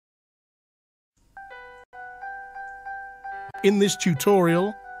In this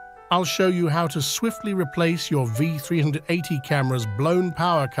tutorial, I'll show you how to swiftly replace your V380 camera's blown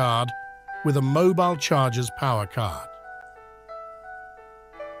power card with a mobile charger's power card.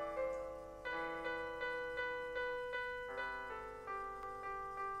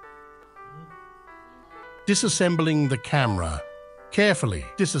 Disassembling the camera. Carefully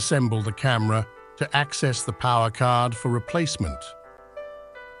disassemble the camera to access the power card for replacement.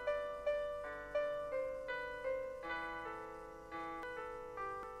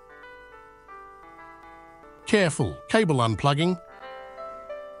 Careful cable unplugging.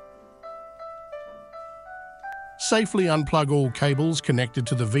 Safely unplug all cables connected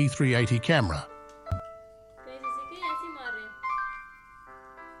to the V380 camera.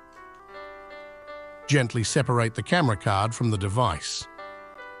 Gently separate the camera card from the device.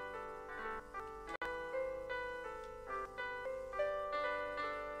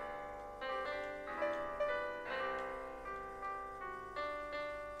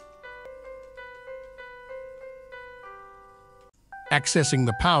 Accessing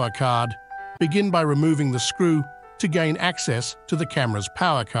the power card, begin by removing the screw to gain access to the camera's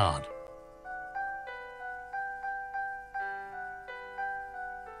power card.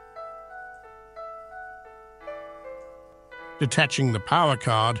 Detaching the power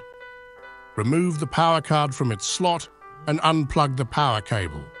card, remove the power card from its slot and unplug the power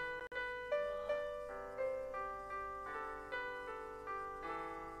cable.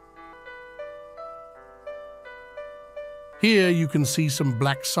 Here you can see some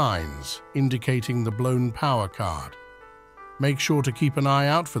black signs indicating the blown power card. Make sure to keep an eye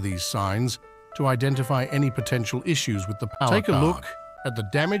out for these signs to identify any potential issues with the power card. Take a look at the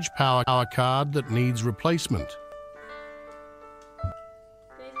damaged power card that needs replacement.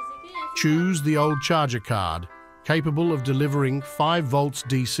 Choose the old charger card, capable of delivering 5 volts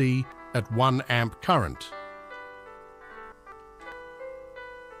DC at 1 amp current.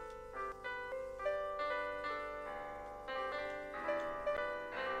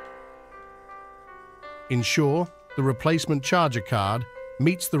 Ensure the replacement charger card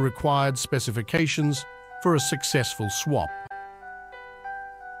meets the required specifications for a successful swap.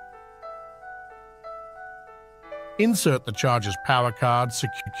 Insert the charger's power card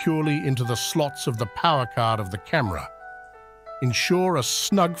securely into the slots of the power card of the camera. Ensure a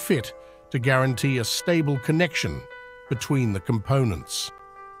snug fit to guarantee a stable connection between the components.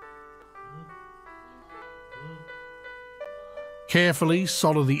 Carefully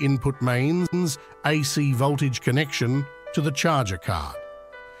solder the input mains AC voltage connection to the charger card.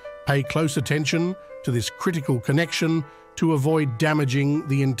 Pay close attention to this critical connection to avoid damaging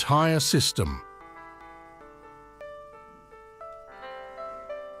the entire system.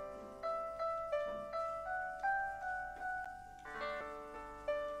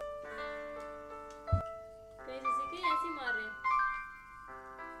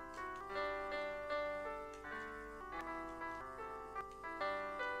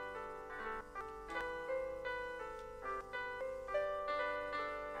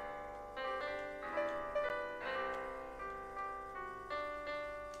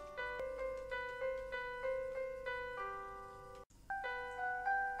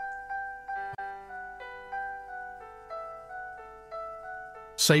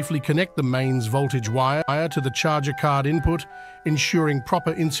 Safely connect the mains voltage wire to the charger card input, ensuring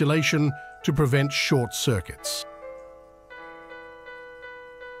proper insulation to prevent short circuits.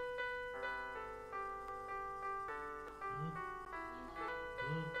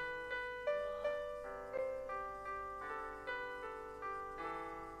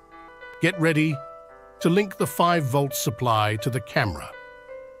 Get ready to link the 5-volt supply to the camera.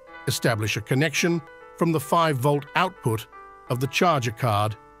 Establish a connection from the 5-volt output of the charger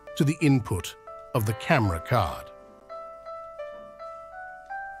card to the input of the camera card.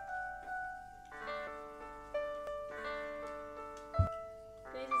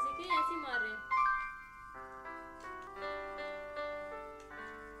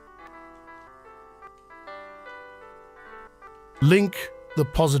 Link the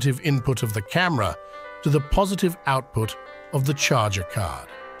positive input of the camera to the positive output of the charger card.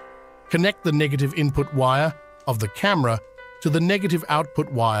 Connect the negative input wire of the camera to the negative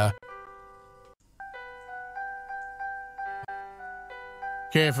output wire.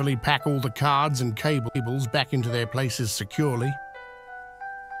 Carefully pack all the cards and cables back into their places securely.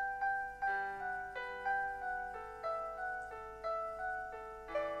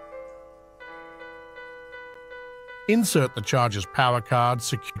 Insert the charger's power card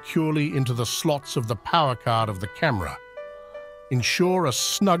securely into the slots of the power card of the camera. Ensure a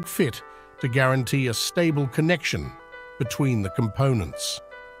snug fit to guarantee a stable connection between the components.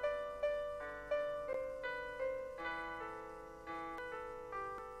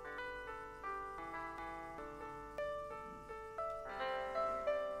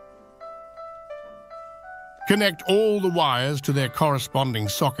 Connect all the wires to their corresponding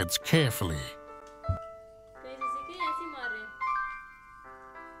sockets carefully.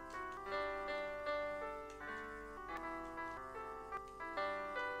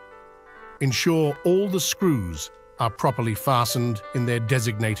 Ensure all the screws are properly fastened in their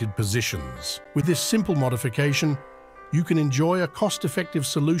designated positions. With this simple modification, you can enjoy a cost-effective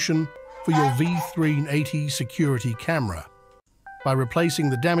solution for your V380 security camera by replacing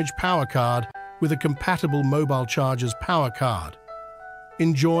the damaged power card with a compatible mobile charger's power card.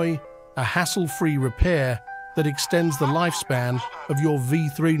 Enjoy a hassle-free repair that extends the lifespan of your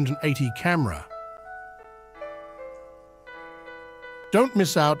V380 camera. Don't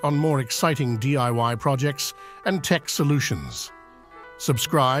miss out on more exciting DIY projects and tech solutions.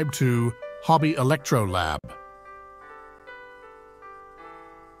 Subscribe to Hobby Electro Lab.